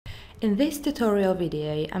In this tutorial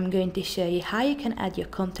video, I'm going to show you how you can add your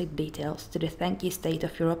contact details to the Thank You state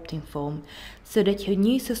of your opt-in form so that your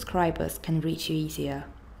new subscribers can reach you easier.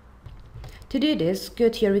 To do this, go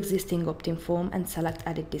to your existing opt-in form and select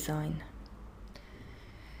Edit Design.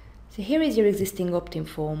 So here is your existing opt-in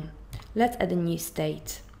form. Let's add a new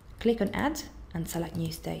state. Click on Add and select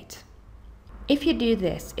New State. If you do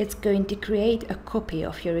this, it's going to create a copy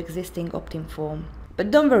of your existing opt-in form. But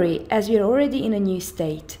don't worry, as we're already in a new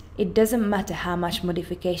state, it doesn't matter how much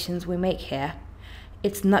modifications we make here.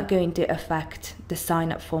 It's not going to affect the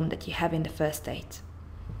sign-up form that you have in the first state.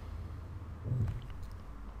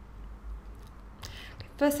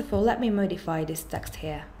 First of all, let me modify this text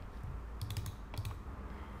here.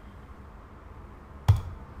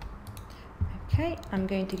 Okay, I'm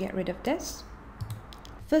going to get rid of this.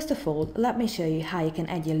 First of all, let me show you how you can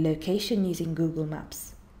add your location using Google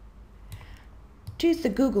Maps. Choose the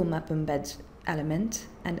Google Map embed element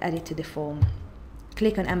and add it to the form.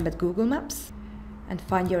 Click on Embed Google Maps and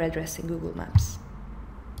find your address in Google Maps.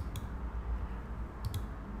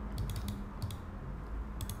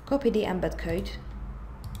 Copy the embed code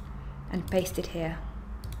and paste it here.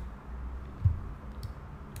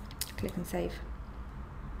 Click on Save.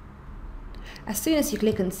 As soon as you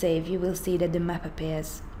click on Save, you will see that the map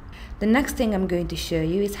appears. The next thing I'm going to show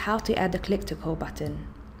you is how to add the Click to Call button.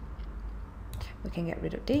 We can get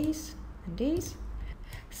rid of these and these.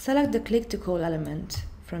 Select the Click to Call element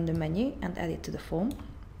from the menu and add it to the form.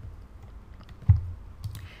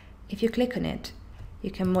 If you click on it, you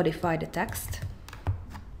can modify the text.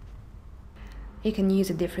 You can use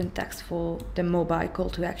a different text for the mobile call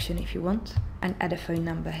to action if you want, and add a phone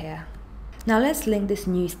number here. Now let's link this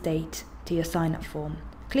new state to your sign-up form.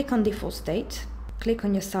 Click on Default State, click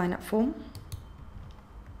on your sign-up form,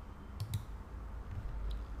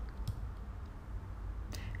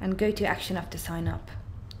 and go to Action after Sign Up.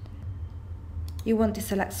 You want to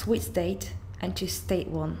select Switch State and choose State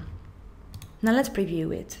 1. Now let's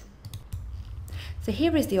preview it. So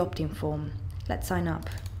here is the opt-in form. Let's sign up.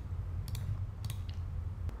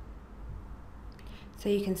 So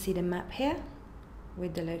you can see the map here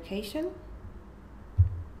with the location.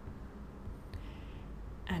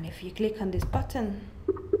 And if you click on this button,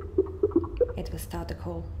 it will start the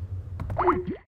call.